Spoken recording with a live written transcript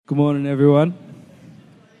Good morning, everyone.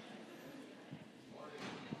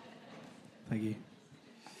 Thank you.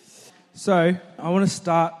 So, I want to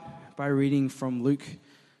start by reading from Luke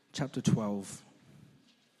chapter 12,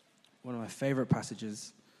 one of my favorite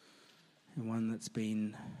passages, and one that's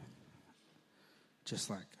been just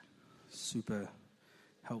like super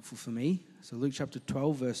helpful for me. So, Luke chapter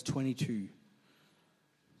 12, verse 22.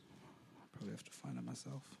 I probably have to find it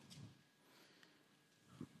myself.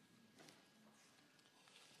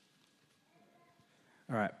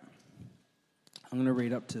 All right, I'm going to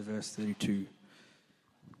read up to verse 32.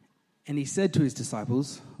 And he said to his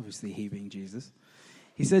disciples, obviously he being Jesus,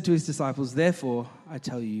 he said to his disciples, "Therefore, I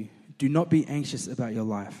tell you, do not be anxious about your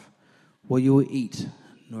life, what you will eat,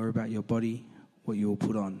 nor about your body, what you will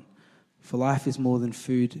put on. For life is more than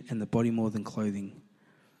food, and the body more than clothing.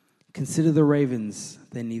 Consider the ravens,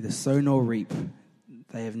 they neither sow nor reap,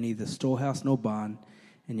 they have neither storehouse nor barn,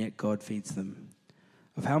 and yet God feeds them.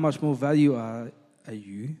 Of how much more value are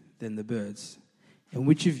you than the birds? And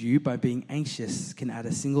which of you, by being anxious, can add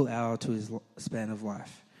a single hour to his span of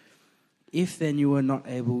life? If then you are not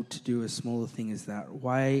able to do a smaller thing as that,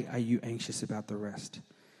 why are you anxious about the rest?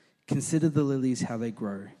 Consider the lilies, how they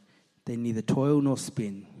grow. They neither toil nor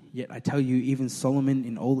spin. Yet I tell you, even Solomon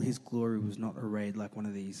in all his glory was not arrayed like one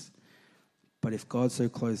of these. But if God so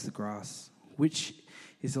clothes the grass, which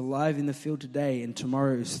is alive in the field today and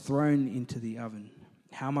tomorrow is thrown into the oven,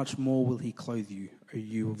 how much more will he clothe you, O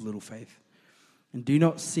you of little faith? And do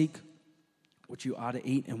not seek what you are to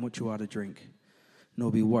eat and what you are to drink,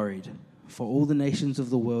 nor be worried. For all the nations of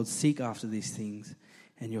the world seek after these things,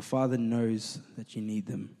 and your Father knows that you need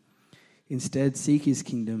them. Instead, seek his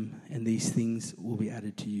kingdom, and these things will be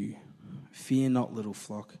added to you. Fear not, little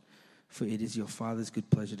flock, for it is your Father's good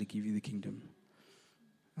pleasure to give you the kingdom."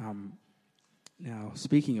 Now,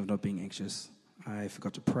 speaking of not being anxious, I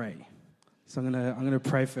forgot to pray. So I'm gonna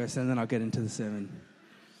pray first, and then I'll get into the sermon.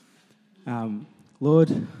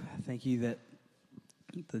 Lord, thank you that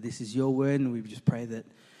this is your word, and we just pray that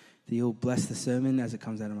you'll bless the sermon as it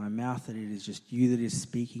comes out of my mouth, that it is just you that is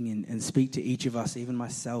speaking, and speak to each of us, even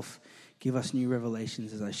myself. Give us new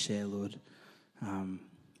revelations as I share, Lord,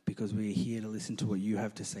 because we are here to listen to what you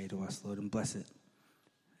have to say to us, Lord, and bless it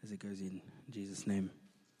as it goes in Jesus' name.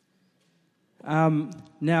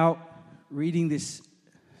 Now, reading this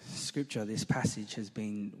scripture, this passage has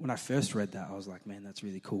been, when I first read that, I was like, man, that's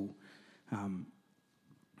really cool. And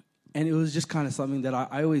it was just kind of something that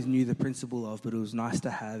I always knew the principle of, but it was nice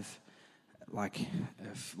to have like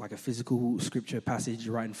a physical scripture passage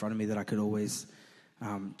right in front of me that I could always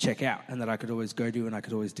check out, and that I could always go to, and I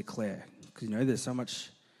could always declare. Because, there's so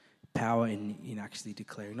much power in actually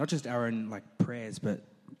declaring, not just our own like prayers, but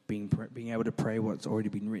being able to pray what's already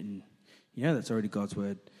been written. That's already God's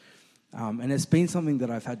word. And it's been something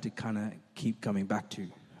that I've had to kind of keep coming back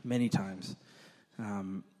to many times.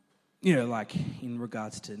 Like in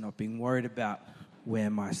regards to not being worried about where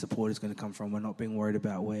my support is going to come from, or not being worried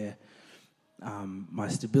about where my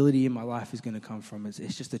stability in my life is going to come from.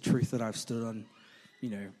 It's just the truth that I've stood on,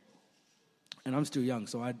 and I'm still young,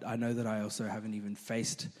 so I know that I also haven't even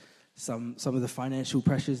faced some of the financial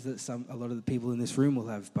pressures that a lot of the people in this room will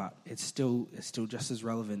have, but it's still just as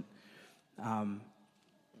relevant.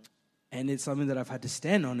 And it's something that I've had to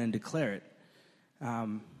stand on and declare it.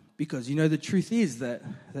 Because, the truth is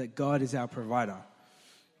that God is our provider.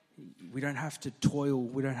 We don't have to toil.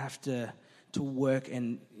 We don't have to work.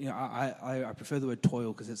 And, I prefer the word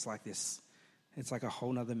toil because it's like this. It's like a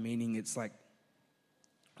whole nother meaning. It's like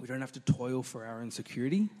we don't have to toil for our own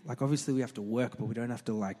security. Like, obviously, we have to work, but we don't have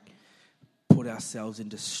to, like, put ourselves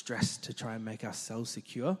into stress to try and make ourselves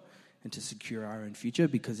secure and to secure our own future,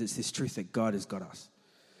 because it's this truth that God has got us.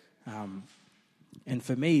 And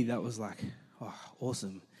for me, that was like,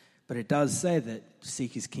 awesome. But it does say that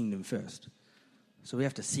seek his kingdom first. So we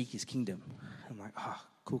have to seek his kingdom. I'm like,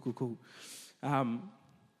 cool.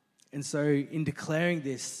 And so in declaring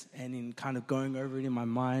this and in kind of going over it in my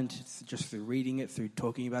mind, just through reading it, through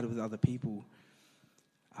talking about it with other people,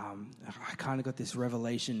 I kind of got this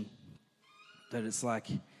revelation that it's like,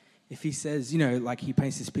 if he says, like he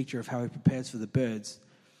paints this picture of how he prepares for the birds,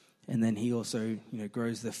 and then he also,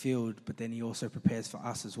 grows the field, but then he also prepares for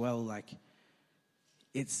us as well. Like,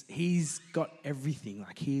 he's got everything.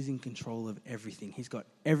 Like, he's in control of everything. He's got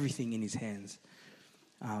everything in his hands.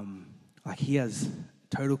 Like, he has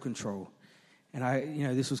total control.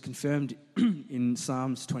 And this was confirmed in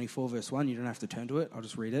Psalms 24, verse 1. You don't have to turn to it. I'll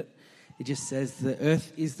just read it. It just says, "The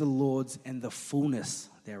earth is the Lord's and the fullness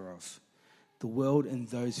thereof, the world and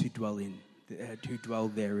those who dwell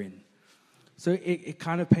therein." So it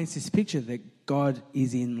kind of paints this picture that God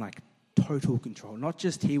is in like total control. Not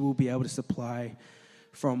just he will be able to supply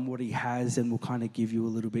from what he has and will kind of give you a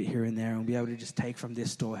little bit here and there and be able to just take from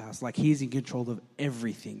this storehouse. Like, he's in control of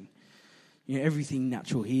everything. You know, everything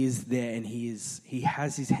natural. He is there and he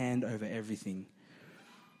has his hand over everything.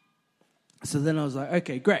 So then I was like,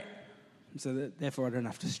 okay, great. So therefore I don't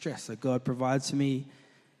have to stress. So God provides for me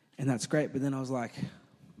and that's great. But then I was like,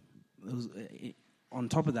 on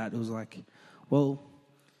top of that, it was like, well,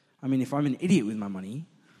 I mean, if I'm an idiot with my money,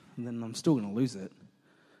 then I'm still going to lose it.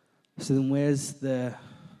 So then where's the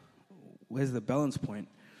balance point?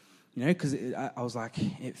 You know, because I was like,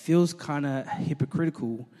 it feels kind of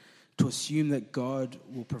hypocritical to assume that God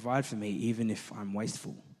will provide for me even if I'm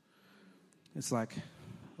wasteful. It's like,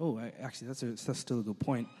 oh, actually, that's still a good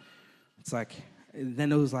point. It's like,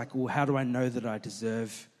 then it was like, well, how do I know that I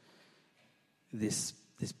deserve this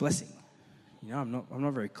blessing? You know, I'm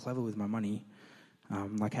not very clever with my money.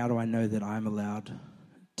 Like, how do I know that I'm allowed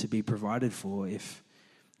to be provided for if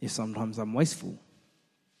sometimes I'm wasteful?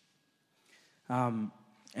 And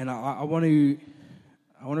I want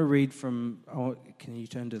to read from. Can you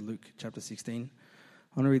turn to Luke chapter 16?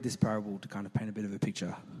 I want to read this parable to kind of paint a bit of a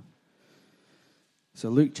picture. So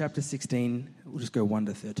Luke chapter 16, we'll just go 1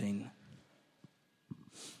 to 13.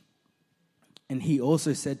 And he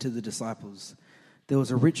also said to the disciples, there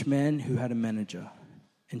was a rich man who had a manager,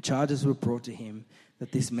 and charges were brought to him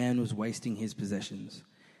that this man was wasting his possessions.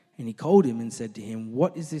 And he called him and said to him,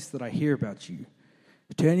 what is this that I hear about you?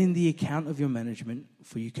 Turn in the account of your management,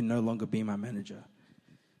 for you can no longer be my manager.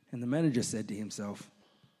 And the manager said to himself,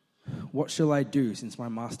 what shall I do, since my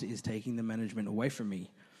master is taking the management away from me?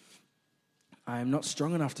 I am not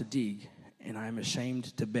strong enough to dig, and I am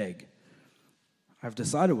ashamed to beg. I have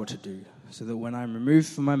decided what to do, so that when I am removed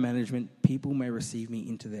from my management, people may receive me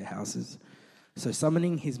into their houses. So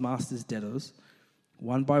summoning his master's debtors,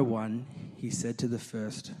 one by one, he said to the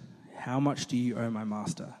first, how much do you owe my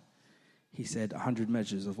master? He said, 100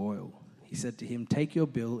 measures of oil. He said to him, take your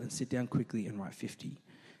bill and sit down quickly and write 50.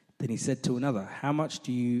 Then he said to another, how much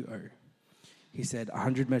do you owe? He said,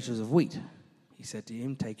 100 measures of wheat. He said to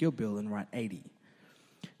him, take your bill and write 80.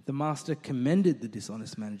 The master commended the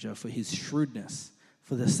dishonest manager for his shrewdness.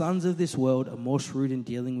 For the sons of this world are more shrewd in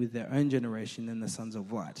dealing with their own generation than the sons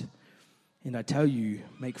of light. And I tell you,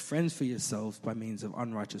 make friends for yourselves by means of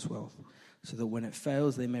unrighteous wealth, so that when it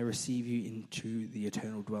fails, they may receive you into the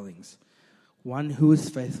eternal dwellings. One who is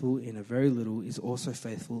faithful in a very little is also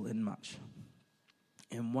faithful in much.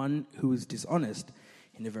 And one who is dishonest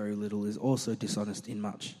in a very little is also dishonest in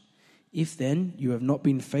much. If then you have not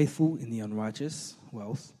been faithful in the unrighteous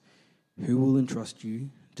wealth, who will entrust you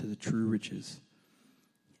to the true riches?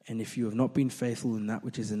 And if you have not been faithful in that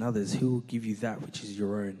which is another's, who will give you that which is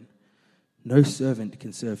your own? No servant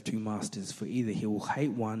can serve two masters, for either he will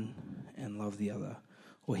hate one and love the other,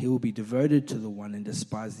 or he will be devoted to the one and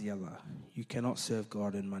despise the other. You cannot serve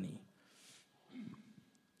God and money.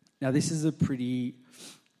 Now, this is a pretty...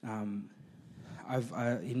 in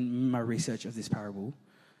my research of this parable,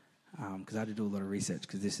 because I had to do a lot of research,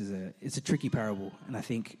 because it's a tricky parable, and I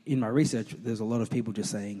think in my research there's a lot of people just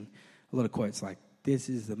saying a lot of quotes like, this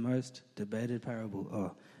is the most debated parable,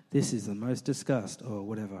 or this is the most discussed, or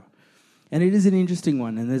whatever. And it is an interesting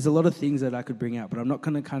one, and there's a lot of things that I could bring out, but I'm not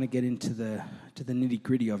going to kind of get into the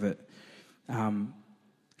nitty-gritty of it.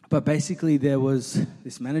 But basically there was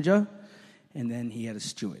this manager, and then he had a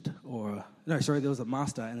steward, there was a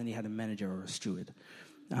master, and then he had a manager or a steward.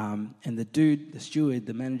 And the steward,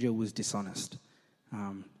 the manager, was dishonest.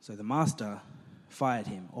 So the master fired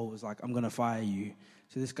him, or was like, I'm going to fire you.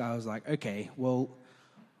 So this guy was like, okay, well,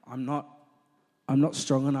 I'm not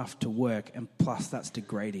strong enough to work, and plus that's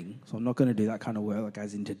degrading. So I'm not going to do that kind of work, like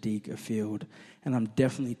as in to dig a field. And I'm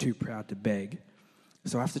definitely too proud to beg.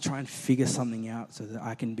 So I have to try and figure something out so that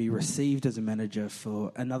I can be received as a manager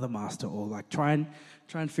for another master, or like try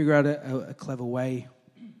and figure out a clever way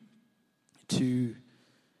to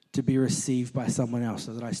be received by someone else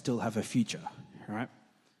so that I still have a future, right?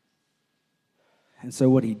 And so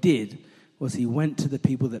what he did was he went to the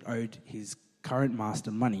people that owed his current master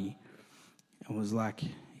money and was like,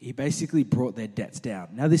 he basically brought their debts down.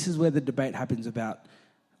 Now, this is where the debate happens about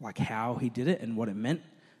like how he did it and what it meant.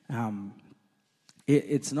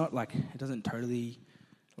 It's not like, it doesn't totally,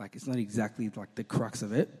 like, it's not exactly like the crux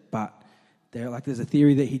of it, but there's a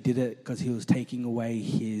theory that he did it because he was taking away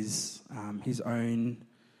his own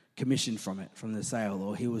commission from the sale,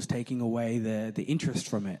 or he was taking away the interest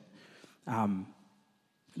from it.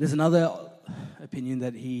 There's another opinion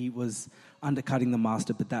that he was undercutting the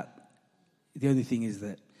master, but the only thing is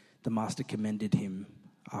that the master commended him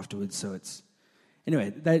afterwards. So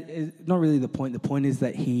that is not really the point. The point is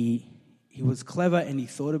that he was clever, and he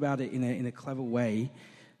thought about it in a clever way,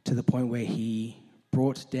 to the point where he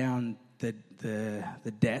brought down the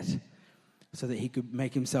debt so that he could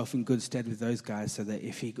make himself in good stead with those guys, so that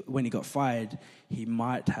when he got fired, he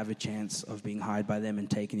might have a chance of being hired by them and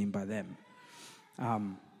taken in by them.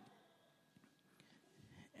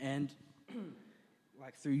 And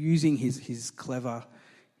like through using his clever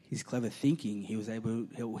thinking, he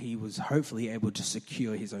was hopefully able to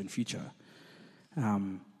secure his own future.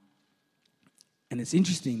 And it's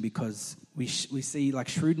interesting because we see like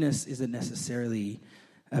shrewdness isn't necessarily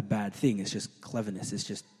a bad thing. It's just cleverness. It's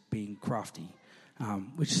just being crafty,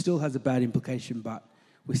 which still has a bad implication, but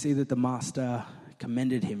we see that the master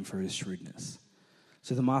commended him for his shrewdness.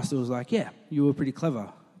 So the master was like, yeah, you were pretty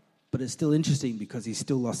clever, but it's still interesting because he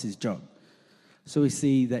still lost his job. So we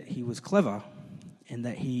see that he was clever and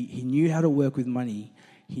that he knew how to work with money.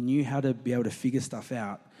 He knew how to be able to figure stuff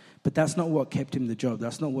out, but that's not what kept him the job.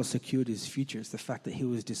 That's not what secured his future. It's the fact that he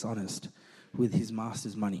was dishonest with his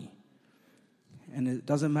master's money. And it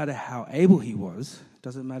doesn't matter how able he was. It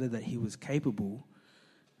doesn't matter that he was capable.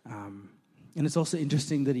 And it's also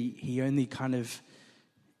interesting that he only kind of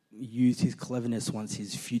used his cleverness once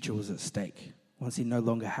his future was at stake. Once he no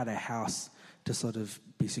longer had a house to sort of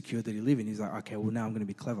be secure that he lived in. He's like, okay, well, now I'm going to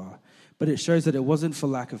be clever. But it shows that it wasn't for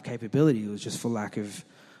lack of capability. It was just for lack of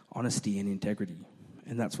honesty and integrity.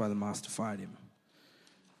 And that's why the master fired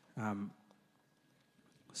him.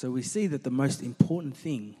 So we see that the most important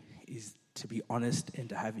thing is to be honest and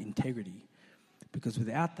to have integrity. Because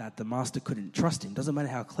without that, the master couldn't trust him. Doesn't matter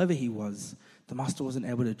how clever he was, the master wasn't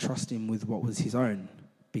able to trust him with what was his own.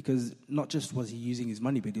 Because not just was he using his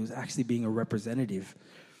money, but he was actually being a representative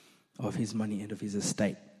of his money and of his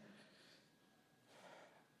estate.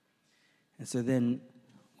 And so then,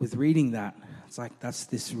 with reading that, it's like that's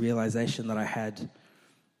this realization that I had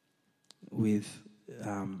with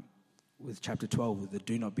chapter 12, with the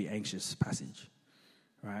do not be anxious passage,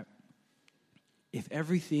 right? If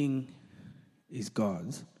everything is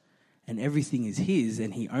God's and everything is his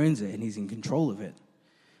and he owns it and he's in control of it,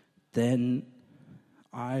 then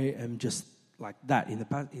I am just like that. In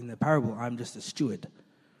the parable, I'm just a steward.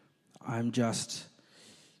 I'm just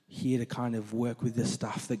here to kind of work with the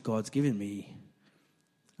stuff that God's given me,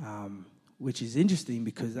 which is interesting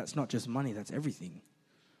because that's not just money, that's everything,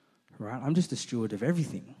 right? I'm just a steward of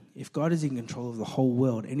everything. If God is in control of the whole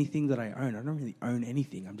world, anything that I own, I don't really own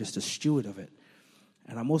anything. I'm just a steward of it.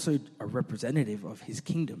 And I'm also a representative of his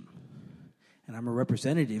kingdom. And I'm a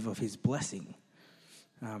representative of his blessing.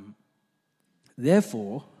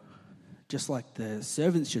 Therefore, just like the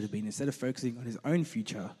servants should have been, instead of focusing on his own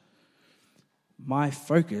future, my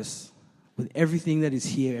focus with everything that is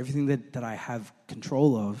here, everything that I have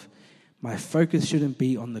control of, my focus shouldn't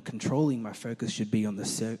be on the controlling. My focus should be on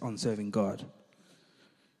on serving God.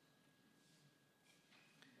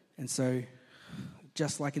 And so,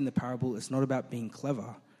 just like in the parable, it's not about being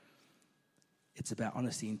clever. It's about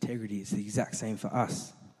honesty, integrity. It's the exact same for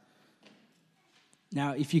us.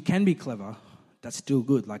 Now, if you can be clever, that's still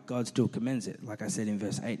good. Like God still commends it. Like I said in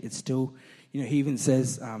verse 8, it's still, he even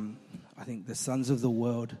says, I think the sons of the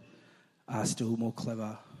world are still more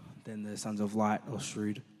clever than the sons of light or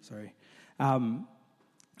shrewd. Sorry.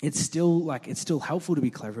 It's still helpful to be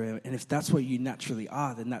clever. And if that's what you naturally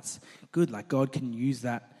are, then that's good. Like God can use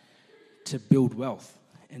that to build wealth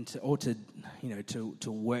and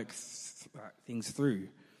to work things through.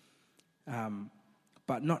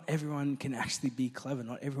 But not everyone can actually be clever.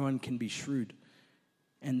 Not everyone can be shrewd.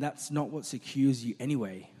 And that's not what secures you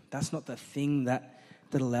anyway. That's not the thing that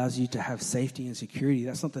allows you to have safety and security.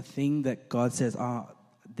 That's not the thing that God says,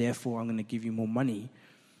 therefore I'm going to give you more money.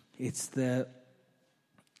 It's the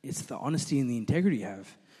honesty and the integrity you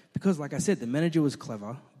have. Because like I said, the manager was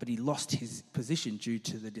clever, but he lost his position due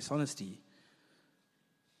to the dishonesty.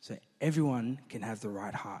 So everyone can have the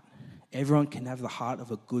right heart. Everyone can have the heart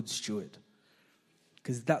of a good steward.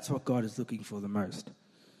 Because that's what God is looking for the most.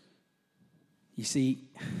 You see,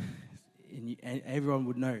 and everyone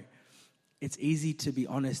would know, it's easy to be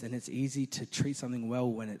honest and it's easy to treat something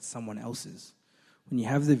well when it's someone else's. When you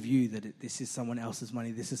have the view that this is someone else's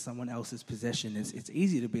money, this is someone else's possession, it's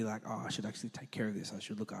easy to be like, I should actually take care of this, I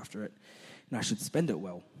should look after it, and I should spend it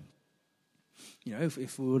well.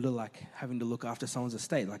 If we were to having to look after someone's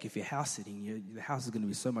estate, like if you're house sitting, the house is going to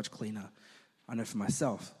be so much cleaner. I know for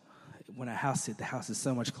myself, when I house sit, the house is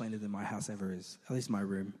so much cleaner than my house ever is, at least my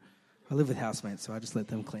room. I live with housemates, so I just let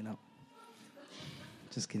them clean up.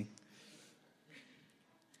 Just kidding.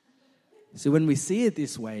 So when we see it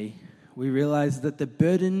this way, we realize that the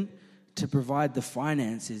burden to provide the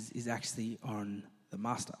finances is actually on the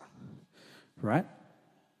master, right?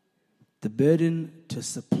 The burden to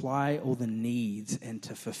supply all the needs and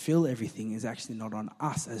to fulfill everything is actually not on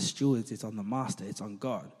us as stewards, it's on the master, it's on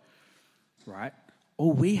God, right?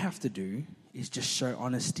 All we have to do is just show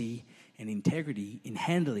honesty and integrity in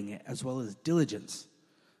handling it, as well as diligence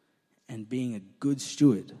and being a good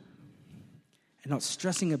steward. And not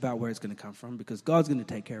stressing about where it's going to come from, because God's going to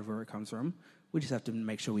take care of where it comes from. We just have to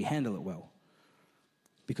make sure we handle it well.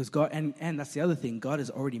 Because God, and that's the other thing, God has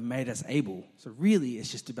already made us able. So really, it's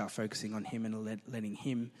just about focusing on Him and letting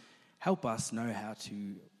Him help us know how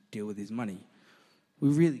to deal with His money.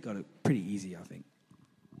 We've really got it pretty easy, I think.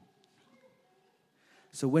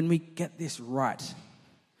 So when we get this right,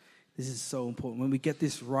 this is so important. When we get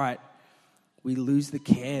this right, we lose the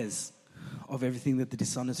cares of everything that the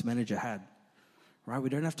dishonest manager had. Right? We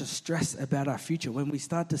don't have to stress about our future. When we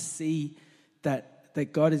start to see that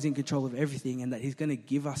God is in control of everything and that He's going to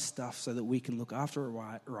give us stuff so that we can look after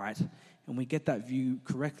it right, and we get that view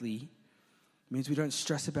correctly, it means we don't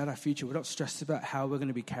stress about our future. We're not stressed about how we're going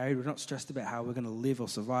to be carried. We're not stressed about how we're going to live or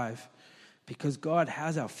survive, because God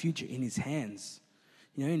has our future in His hands.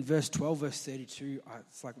 You know, in verse 12, verse 32,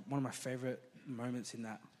 it's like one of my favorite moments in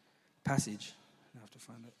that passage. I have to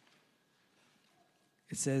find it.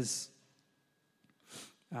 It says,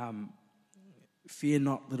 fear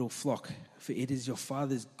not, little flock, for it is your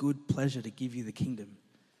Father's good pleasure to give you the kingdom.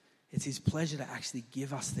 It's His pleasure to actually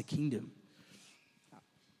give us the kingdom.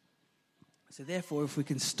 So therefore, if we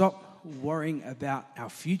can stop worrying about our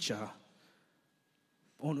future,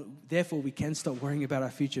 therefore we can stop worrying about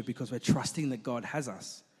our future because we're trusting that God has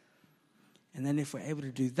us. And then if we're able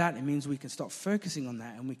to do that, it means we can stop focusing on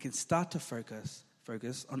that, and we can start to focus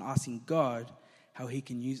on asking God how He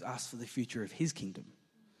can use us for the future of His kingdom,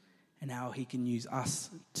 and how He can use us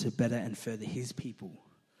to better and further His people,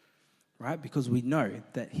 right? Because we know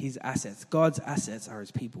that His assets, God's assets, are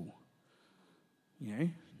His people. You know,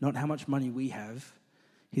 not how much money we have.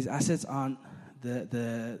 His assets aren't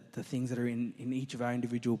the things that are in each of our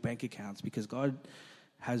individual bank accounts, because God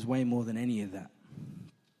has way more than any of that.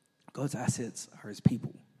 God's assets are His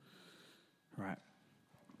people, right?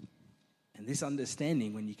 And this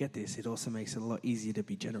understanding, when you get this, it also makes it a lot easier to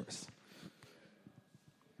be generous.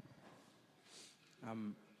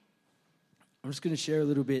 I'm just going to share a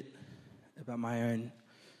little bit about my own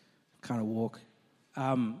kind of walk.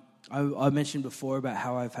 I mentioned before about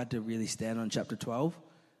how I've had to really stand on chapter 12,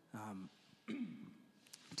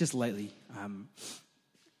 just lately,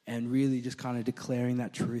 and really just kind of declaring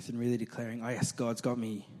that truth and really declaring, oh yes, God's got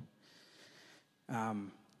me.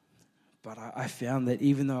 But I found that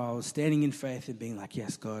even though I was standing in faith and being like,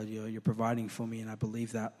 yes, God, you're providing for me, and I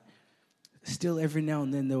believe that, still every now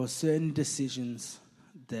and then there were certain decisions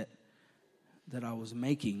that I was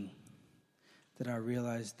making that I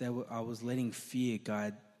realized I was letting fear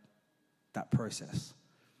guide that process.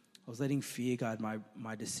 I was letting fear guide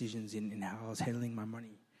my decisions in how I was handling my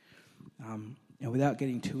money. And without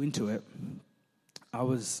getting too into it, I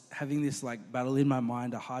was having this like battle in my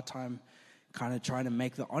mind, a hard time kind of trying to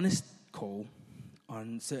make the honest call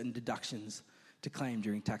on certain deductions to claim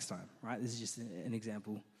during tax time, right? This is just an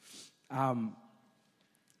example. And,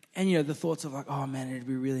 you know, the thoughts of like, oh, man, it'd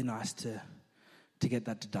be really nice to get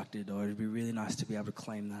that deducted, or it'd be really nice to be able to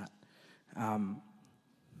claim that.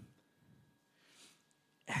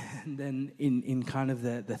 And then in kind of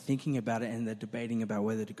the thinking about it and the debating about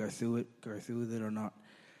whether to go through with it or not,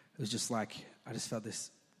 it was just like, I just felt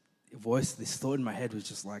this voice, this thought in my head was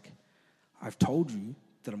just like, I've told you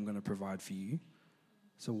that I'm going to provide for you,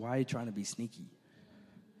 so why are you trying to be sneaky?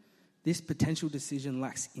 This potential decision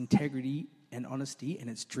lacks integrity and honesty, and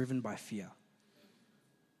it's driven by fear.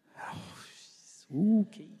 Oh,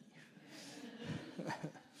 okay.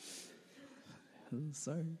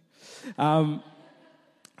 Sorry.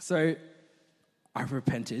 So I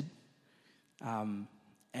repented, and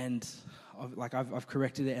I've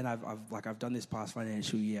corrected it, and I've done this past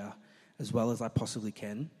financial year as well as I possibly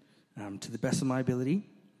can, to the best of my ability.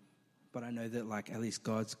 But I know that like at least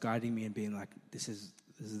God's guiding me and being like, this is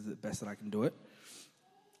the best that I can do it.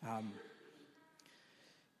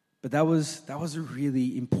 But that was a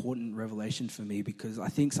really important revelation for me, because I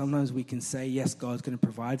think sometimes we can say, yes, God's going to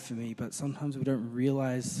provide for me, but sometimes we don't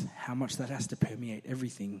realize how much that has to permeate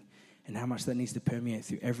everything, and how much that needs to permeate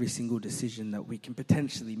through every single decision that we can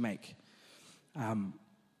potentially make.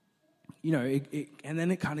 You know, and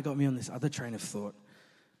then it kind of got me on this other train of thought.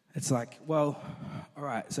 It's like, well, all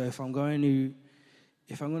right, so if I'm going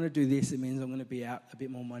to do this, it means I'm going to be out a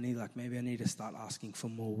bit more money. Like maybe I need to start asking for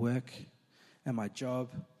more work at my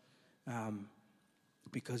job.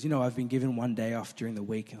 Because, you know, I've been given one day off during the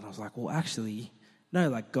week, and I was like, well, actually, no,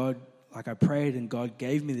 like God, like I prayed and God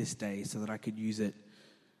gave me this day so that I could use it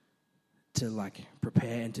to like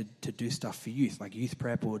prepare and to do stuff for youth, like youth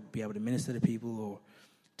prep, or be able to minister to people, or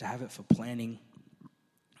to have it for planning.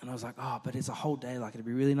 And I was like, but it's a whole day, like it'd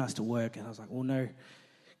be really nice to work. And I was like, well, no,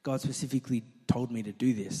 God specifically told me to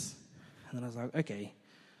do this. And then I was like, okay,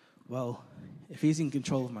 well, if he's in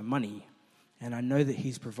control of my money, and I know that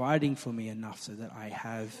he's providing for me enough so that I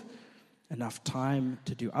have enough time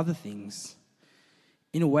to do other things,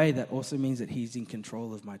 in a way that also means that he's in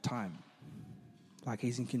control of my time. Like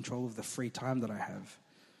he's in control of the free time that I have.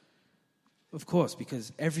 Of course,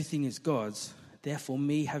 because everything is God's, therefore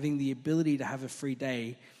me having the ability to have a free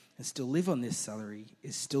day and still live on this salary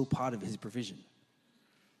is still part of his provision.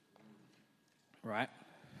 Right?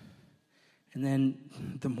 And then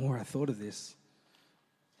the more I thought of this,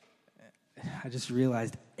 I just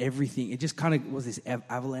realized everything, it just kind of was this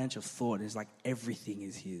avalanche of thought. It's like everything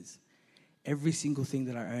is his. Every single thing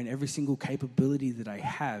that I own, every single capability that I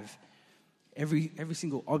have, every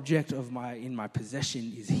single object in my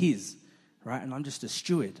possession is his, right? And I'm just a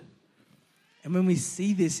steward. And when we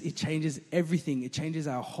see this, it changes everything. It changes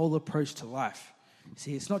our whole approach to life.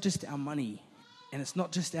 See, it's not just our money, and it's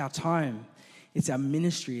not just our time. It's our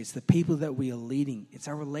ministry. It's the people that we are leading. It's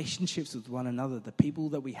our relationships with one another, the people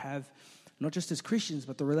that we have, not just as Christians,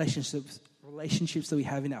 but the relationships that we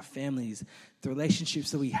have in our families, the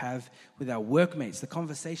relationships that we have with our workmates, the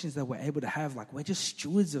conversations that we're able to have. Like, we're just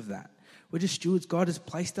stewards of that. We're just stewards. God has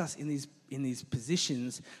placed us in these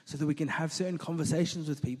positions so that we can have certain conversations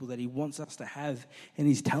with people that he wants us to have. And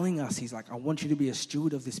he's telling us, he's like, I want you to be a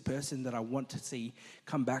steward of this person that I want to see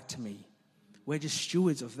come back to me. We're just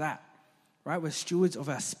stewards of that, right? We're stewards of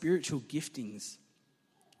our spiritual giftings.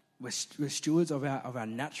 We're stewards of our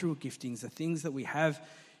natural giftings, the things that we have.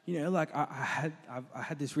 You know, like I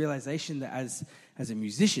had this realization that as a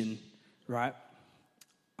musician, right,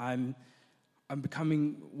 I'm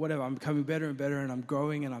becoming better and better, and I'm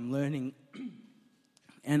growing and I'm learning.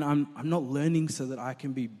 And I'm not learning so that I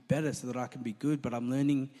can be better, so that I can be good, but I'm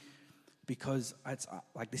learning because it's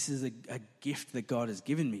like this is a gift that God has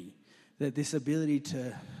given me. That this ability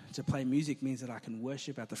to play music means that I can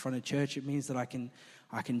worship at the front of church. It means that I can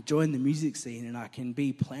join the music scene, and I can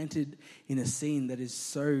be planted in a scene that is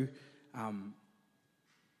so, I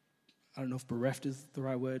don't know if bereft is the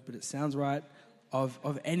right word, but it sounds right,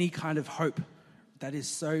 of any kind of hope. That is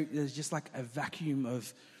so, there's just like a vacuum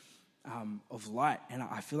of light. And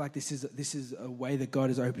I feel like this is a way that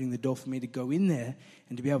God is opening the door for me to go in there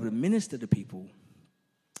and to be able to minister to people.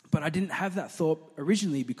 But I didn't have that thought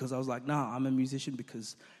originally, because I was like, nah, I'm a musician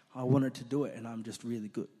because I wanted to do it and I'm just really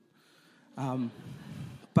good.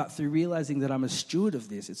 But through realizing that I'm a steward of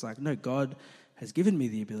this, it's like, no, God has given me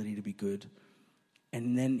the ability to be good.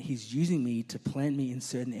 And then he's using me to plant me in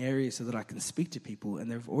certain areas so that I can speak to people.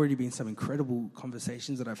 And there have already been some incredible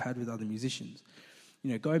conversations that I've had with other musicians.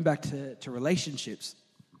 You know, going back to relationships,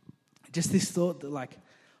 just this thought that like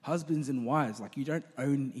husbands and wives, like you don't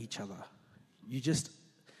own each other. You just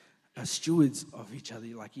are stewards of each other.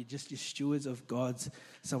 Like you're stewards of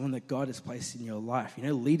someone that God has placed in your life. You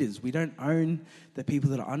know, leaders, we don't own the people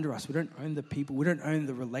that are under us. We don't own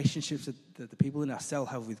the relationships that the people in our cell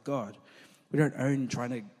have with God. We don't own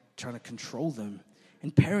trying to control them.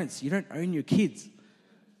 And parents, you don't own your kids.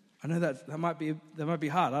 I know that might be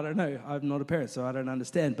hard. I don't know. I'm not a parent, so I don't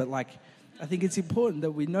understand. But like, I think it's important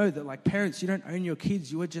that we know that like parents, you don't own your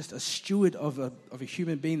kids. You are just a steward of a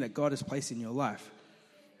human being that God has placed in your life.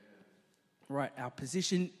 Right, our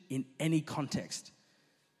position in any context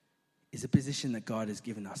is a position that God has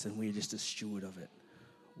given us, and we're just a steward of it.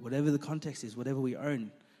 Whatever the context is, whatever we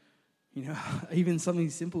own, you know, even something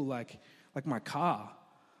simple like my car.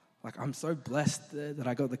 Like I'm so blessed that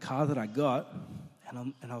I got the car that I got,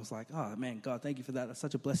 and I was like, oh man, God, thank you for that. That's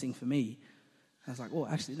such a blessing for me. I was like, well,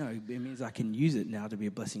 actually, no, it means I can use it now to be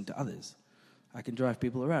a blessing to others. I can drive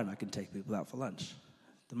people around. I can take people out for lunch.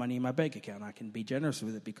 The money in my bank account, I can be generous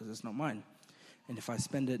with it because it's not mine. And if I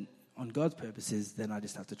spend it on God's purposes, then I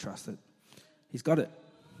just have to trust that he's got it.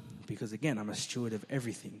 Because again, I'm a steward of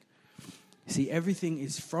everything. See, everything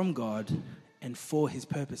is from God and for his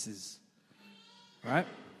purposes. Right?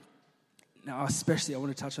 Now, especially, I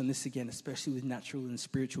want to touch on this again, especially with natural and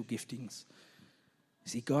spiritual giftings.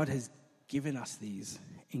 See, God has given us these,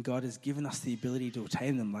 and God has given us the ability to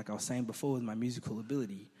attain them, like I was saying before with my musical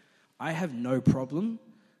ability. I have no problem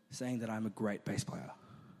saying that I'm a great bass player.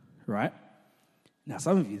 Right? Now,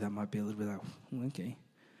 some of you, that might be a little bit like, okay.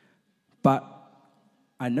 But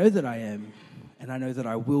I know that I am, and I know that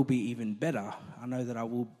I will be even better. I know that I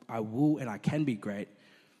will and I can be great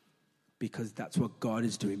because that's what God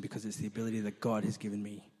is doing, because it's the ability that God has given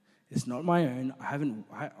me. It's not my own.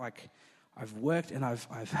 I've worked and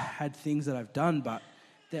I've had things that I've done, but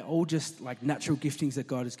they're all just like natural giftings that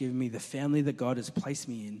God has given me, the family that God has placed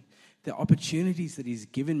me in, the opportunities that he's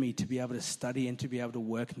given me to be able to study and to be able to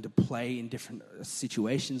work and to play in different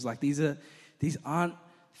situations. Like these aren't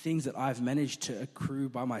things that I've managed to accrue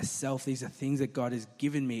by myself. These are things that God has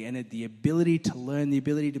given me, and the ability to learn, the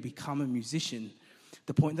ability to become a musician.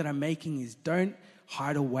 The point that I'm making is, don't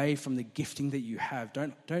hide away from the gifting that you have.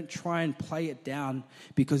 Don't try and play it down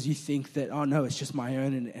because you think that, oh no, it's just my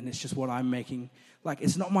own and it's just what I'm making. Like,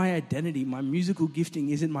 it's not my identity. My musical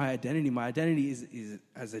gifting isn't my identity. My identity is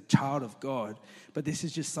as a child of God. But this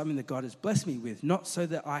is just something that God has blessed me with, not so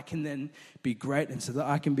that I can then be great and so that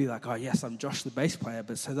I can be like, oh yes, I'm Josh the bass player,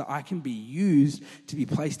 but so that I can be used to be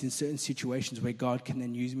placed in certain situations where God can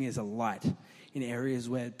then use me as a light in areas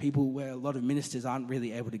where a lot of ministers aren't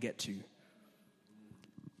really able to get to.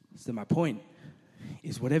 So my point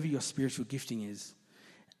is, whatever your spiritual gifting is,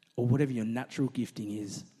 or whatever your natural gifting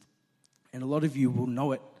is, and a lot of you will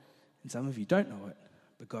know it, and some of you don't know it,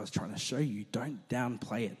 but God's trying to show you, don't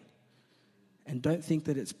downplay it. And don't think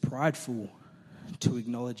that it's prideful to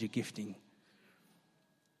acknowledge your gifting.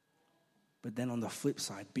 But then on the flip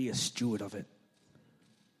side, be a steward of it.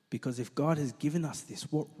 Because if God has given us this,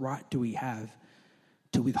 what right do we have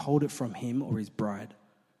to withhold it from him or his bride?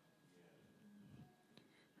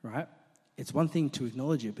 Right? It's one thing to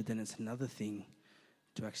acknowledge it, but then it's another thing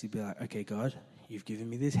to actually be like, okay, God, you've given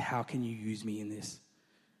me this. How can you use me in this?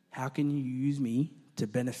 How can you use me to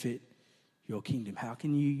benefit your kingdom? How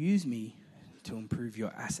can you use me to improve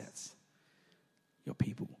your assets, your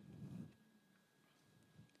people?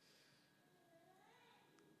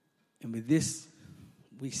 And with this,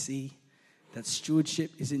 we see that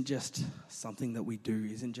stewardship isn't just something that we do,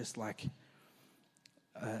 isn't just like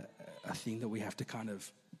a thing that we have to kind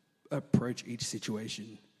of approach each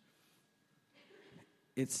situation.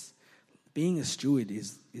 It's being a steward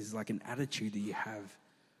is like an attitude that you have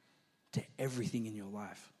to everything in your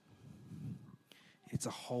life. It's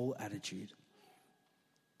a whole attitude.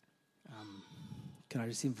 Can I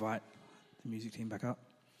just invite the music team back up?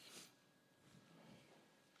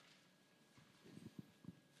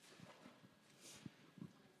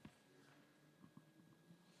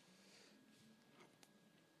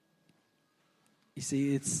 You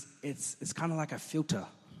see, it's kind of like a filter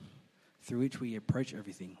through which we approach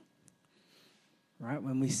everything. Right?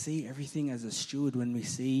 When we see everything as a steward, when we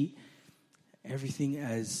see everything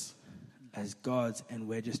as God's, and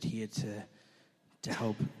we're just here to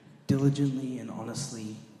help diligently and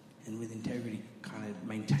honestly and with integrity kind of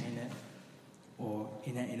maintain it, or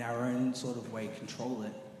in our own sort of way control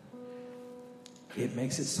it, it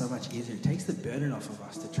makes it so much easier. It takes the burden off of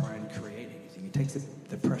us to try and create anything. It takes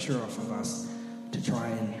the pressure off of us to try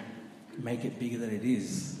and make it bigger than it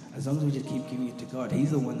is. As long as we just keep giving it to God,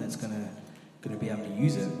 he's the one that's going to be able to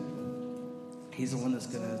use it. He's the one that's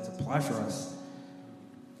going to supply for us.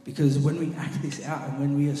 Because when we act this out, and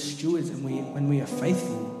when we are stewards, and when we are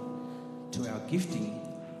faithful to our gifting,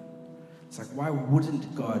 it's like, why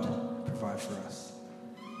wouldn't God provide for us?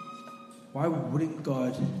 Why wouldn't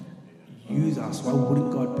God use us? Why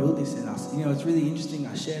wouldn't God build this in us? You know, it's really interesting.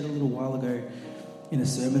 I shared a little while ago in a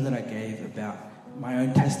sermon that I gave about my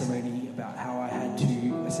own testimony about how I had to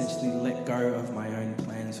essentially let go of my own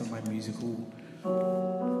plans for my musical,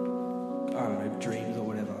 dreams or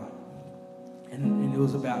whatever. And it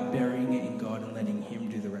was about burying it in God and letting him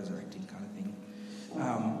do the resurrecting kind of thing.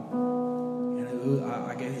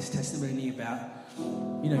 I gave this testimony about,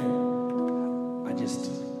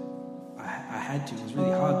 I had to. It was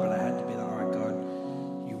really hard, but I had to be like, all right, God,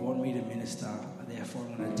 you want me to minister, therefore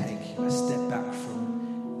I'm going to take a step back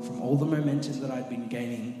from all the momentum that I'd been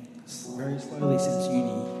gaining very slowly since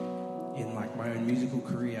uni in like my own musical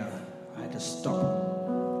career. I had to stop,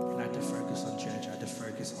 and I had to focus on church. I had to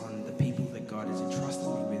focus on the people that God has entrusted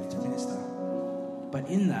me with to minister. But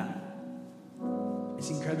in that, it's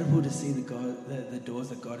incredible to see the doors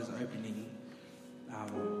that God is opening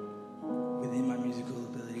within my musical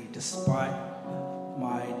ability, despite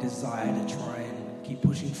my desire to try and keep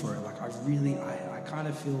pushing for it. Like I kind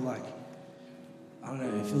of feel like, I don't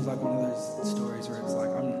know, it feels like one of those stories where it's like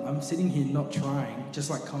I'm sitting here not trying, just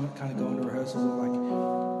like kind of going to rehearsals or like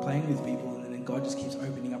playing with people, and then God just keeps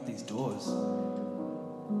opening up these doors.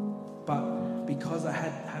 But because I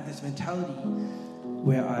have this mentality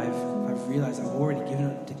where I've realized I've already given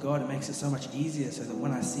it to God, it makes it so much easier, so that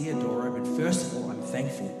when I see a door open, first of all, I'm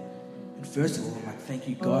thankful. And first of all, I'm like, thank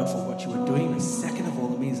you, God, for what you are doing. And second of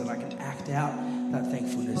all, it means that I can act out that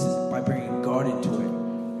thankfulness by bringing God into it.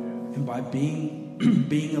 And by being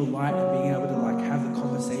a light and being able to like have the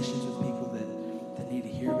conversations with people that need to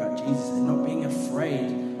hear about Jesus, and not being afraid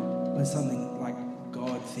when something like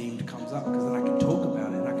God themed comes up, because then I can talk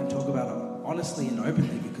about it and honestly and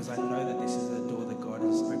openly because I know that this is a door that God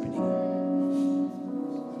is opening.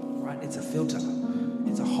 Right? It's a filter.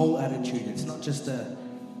 It's a whole attitude. It's not just like,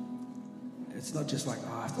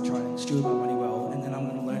 oh, I have to try and steward my money well, and then I'm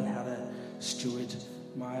going to learn how to steward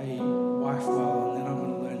my wife well, and then I'm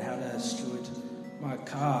going to learn how to steward my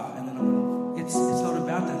car, and then it's not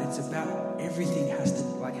about that. It's about everything has to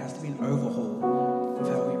be an overhaul.